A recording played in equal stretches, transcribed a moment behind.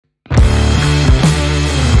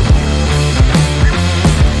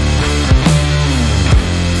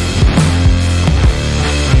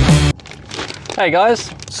Hey guys,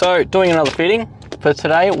 so doing another fitting. For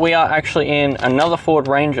today we are actually in another Ford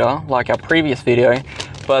Ranger like our previous video,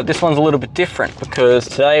 but this one's a little bit different because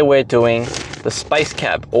today we're doing the Space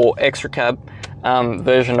Cab or Extra Cab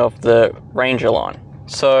version of the Ranger line.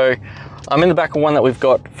 So I'm in the back of one that we've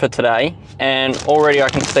got for today, and already I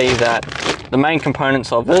can see that the main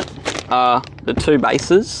components of it are the two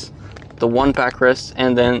bases, the one backrest,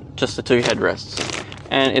 and then just the two headrests.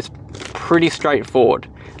 And it's pretty straightforward.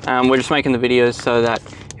 We're just making the videos so that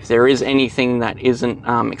if there is anything that isn't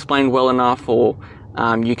explained well enough, or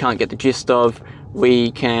you can't get the gist of, we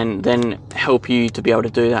can then help you to be able to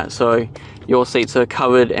do that, so your seats are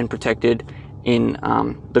covered and protected in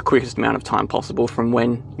the quickest amount of time possible from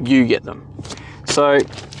when you get them. So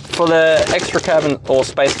for the Extra Cab or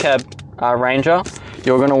Space Cab Ranger,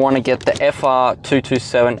 you're going to want to get the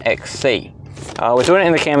FR227XC. We're doing it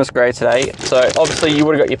in the canvas grey today, so obviously you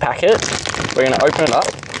would have got your packet. We're going to open it up.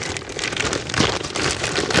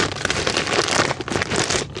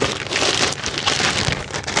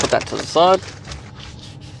 Put that to the side.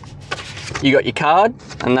 You got your card,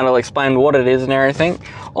 and that'll explain what it is and everything.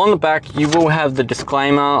 On the back you will have the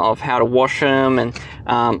disclaimer of how to wash them, and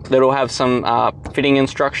that'll have some fitting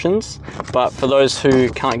instructions, but for those who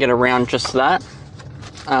can't get around just that,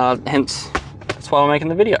 hence that's why we're making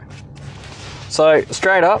the video. So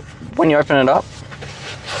straight up, when you open it up,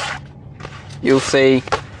 you'll see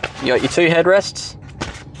you got your two headrests.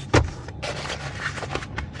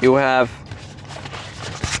 You'll have,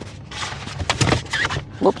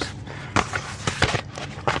 whoops,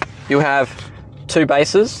 you'll have two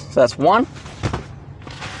bases, so that's one,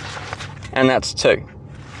 and that's two.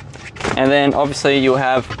 And then obviously you'll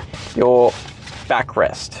have your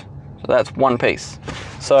backrest, so that's one piece.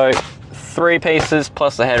 So 3 pieces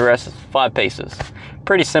plus the headrest is 5 pieces.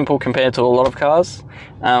 Pretty simple compared to a lot of cars,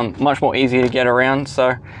 much more easy to get around.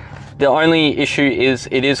 So the only issue is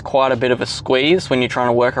it is quite a bit of a squeeze when you're trying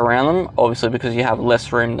to work around them, obviously because you have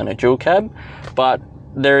less room than a dual cab, but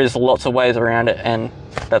there is lots of ways around it, and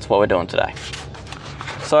that's what we're doing today.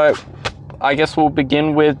 So I guess we'll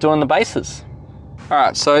begin with doing the bases. All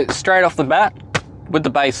right, so straight off the bat with the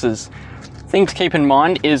bases, thing to keep in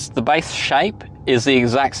mind is the base shape is the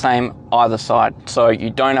exact same either side, so you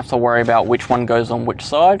don't have to worry about which one goes on which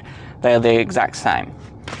side. They are the exact same.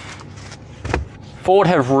 Ford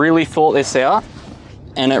have really thought this out,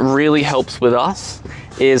 and it really helps with us,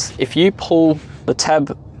 is if you pull the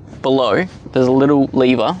tab below, there's a little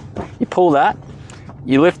lever, you pull that,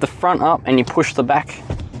 you lift the front up and you push the back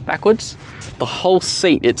backwards, the whole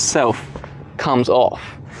seat itself comes off.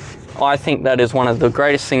 I think that is one of the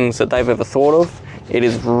greatest things that they've ever thought of. It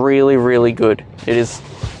is really, really good. It is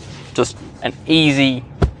just an easy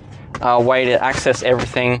way to access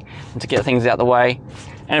everything and to get things out the way.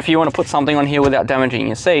 And if you want to put something on here without damaging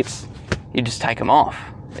your seats, you just take them off.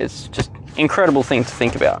 It's just an incredible thing to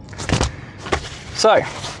think about. So,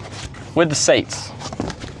 with the seats,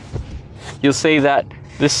 you'll see that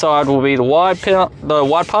this side will be the wide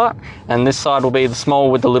part, and this side will be the small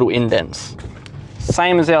with the little indents.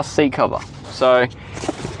 Same as our seat cover. So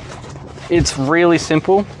it's really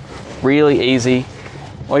simple, really easy.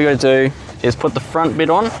 All you gotta do is put the front bit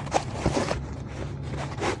on,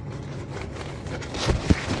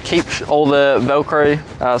 keep all the Velcro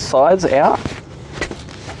sides out,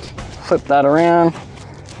 flip that around,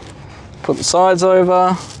 put the sides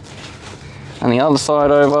over, and the other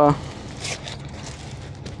side over,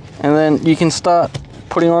 and then you can start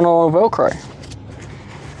putting on all the Velcro.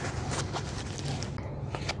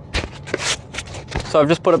 So I've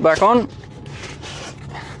just put it back on.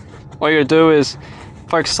 All you gotta do is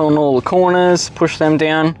focus on all the corners, push them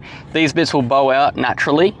down. These bits will bow out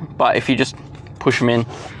naturally, but if you just push them in,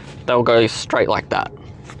 they'll go straight like that.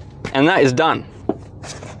 And that is done.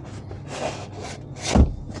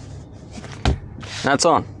 That's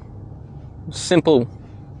on. Simple,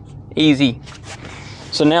 easy.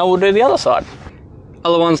 So now we'll do the other side.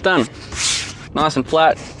 Other one's done. Nice and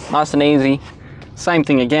flat, nice and easy. Same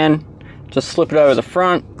thing again. Just slip it over the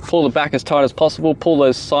front, pull the back as tight as possible, pull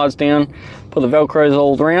those sides down, put the Velcros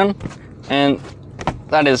all around, and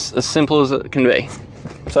that is as simple as it can be.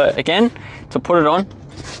 So again, to put it on,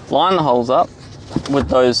 line the holes up with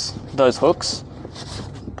those hooks,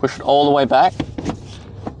 push it all the way back,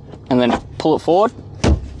 and then pull it forward,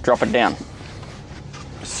 drop it down,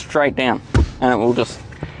 straight down, and it will just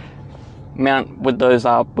mount with those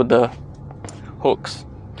with the hooks.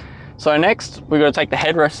 So next we're going to take the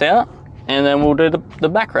headrests out, and then we'll do the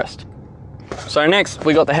backrest. So next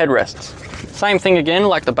we got the headrests. Same thing again,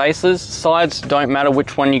 like the bases. Sides don't matter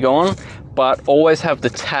which one you go on, but always have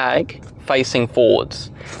the tag facing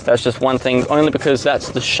forwards. That's just one thing, only because that's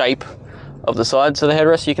the shape of the sides of the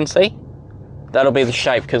headrest you can see. That'll be the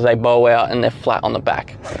shape because they bow out and they're flat on the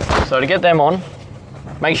back. So to get them on,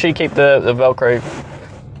 make sure you keep the Velcro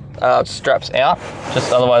straps out,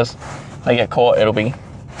 just otherwise they get caught, it'll be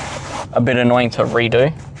a bit annoying to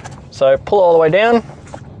redo. So pull it all the way down,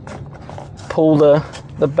 pull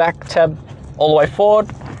the back tab all the way forward,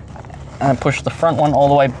 and push the front one all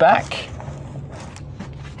the way back,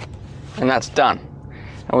 and that's done.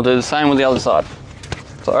 And we'll do the same with the other side.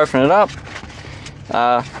 So open it up.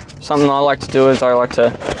 Something I like to do is I like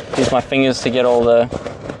to use my fingers to get all the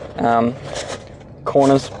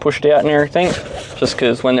corners pushed out and everything, just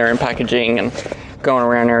because when they're in packaging and going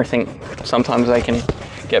around and everything, sometimes they can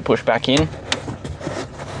get pushed back in.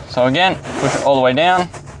 So again, push it all the way down,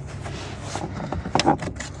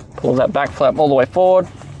 pull that back flap all the way forward,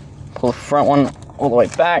 pull the front one all the way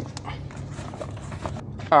back.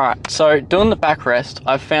 Alright, so doing the backrest,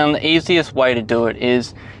 I've found the easiest way to do it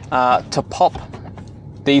is to pop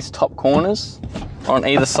these top corners on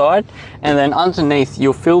either side, and then underneath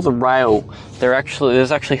you'll feel the rail.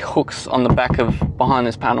 There's actually hooks on the back of behind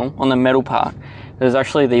this panel, on the metal part. There's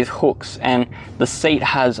actually these hooks, and the seat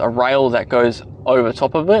has a rail that goes over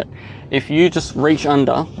top of it. If you just reach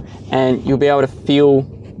under, and you'll be able to feel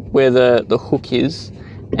where the hook is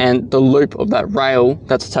and the loop of that rail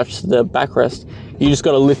that's attached to the backrest. You just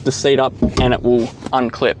got to lift the seat up and it will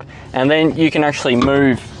unclip, and then you can actually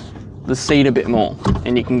move the seat a bit more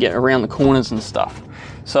and you can get around the corners and stuff.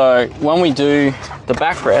 So when we do the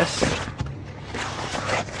backrest,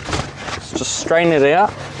 just straighten it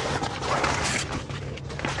out.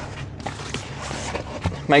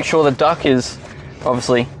 Make sure the duck is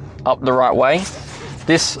obviously up the right way.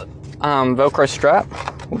 This Velcro strap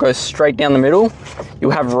will go straight down the middle.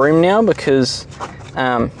 You'll have room now because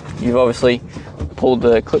you've obviously pulled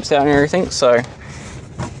the clips out and everything, so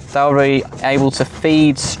they'll be able to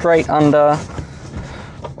feed straight under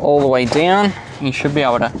all the way down. You should be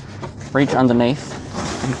able to reach underneath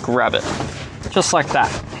and grab it, just like that.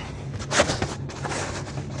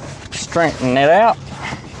 Straighten it out.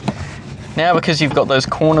 Now, because you've got those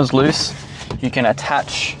corners loose, you can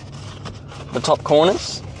attach the top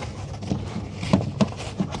corners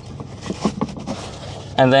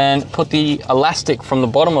and then put the elastic from the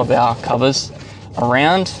bottom of our covers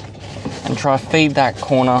around and try to feed that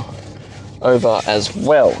corner over as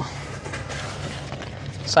well.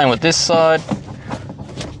 Same with this side.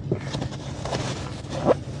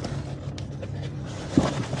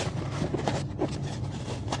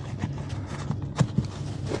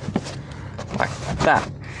 Like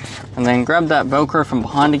that. And then grab that Velcro from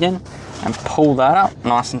behind again and pull that up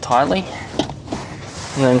nice and tightly.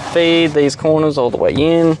 And then feed these corners all the way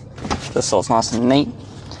in, just so it's nice and neat.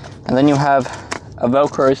 And then you'll have a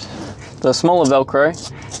Velcro, the smaller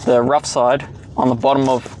Velcro, the rough side on the bottom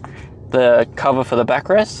of the cover for the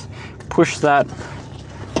backrest. Push that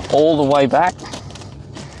all the way back,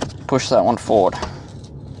 push that one forward.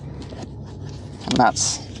 And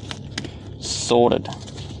that's sorted.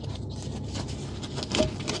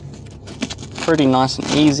 Pretty nice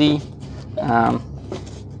and easy.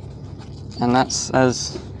 And that's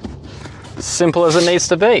as simple as it needs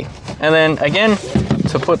to be. And then again,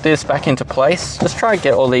 to put this back into place, just try to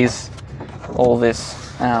get all this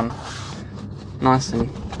nice and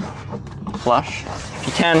flush. If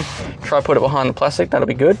you can, try to put it behind the plastic, that'll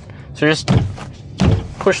be good. So just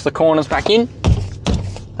push the corners back in,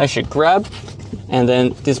 they should grab, and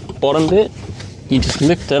then this bottom bit, you just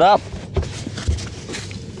lift it up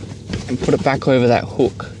and put it back over that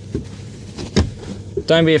hook.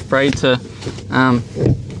 Don't be afraid to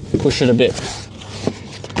push it a bit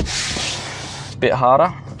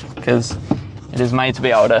harder, because it is made to be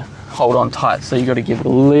able to hold on tight, so you got to give it a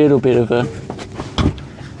little bit of a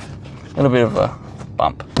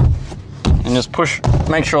bump, and just push,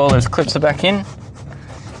 make sure all those clips are back in,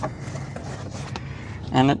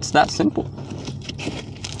 and it's that simple.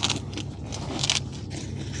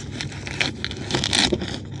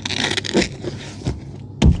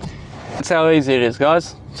 That's how easy it is,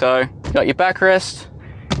 guys. So you got your backrest,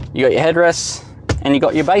 you got your headrests, and you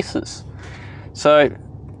got your bases. So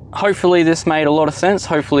hopefully this made a lot of sense.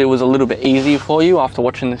 Hopefully it was a little bit easier for you after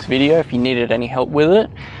watching this video, if you needed any help with it,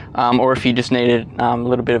 or if you just needed a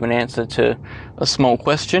little bit of an answer to a small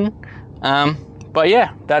question. But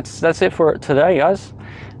yeah, that's it for today, guys.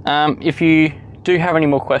 If you do have any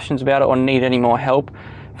more questions about it or need any more help,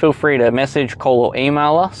 feel free to message, call, or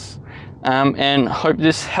email us. And hope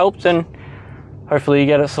this helped, and hopefully you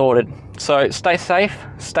get it sorted. So stay safe,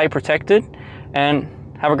 stay protected, and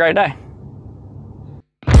have a great day.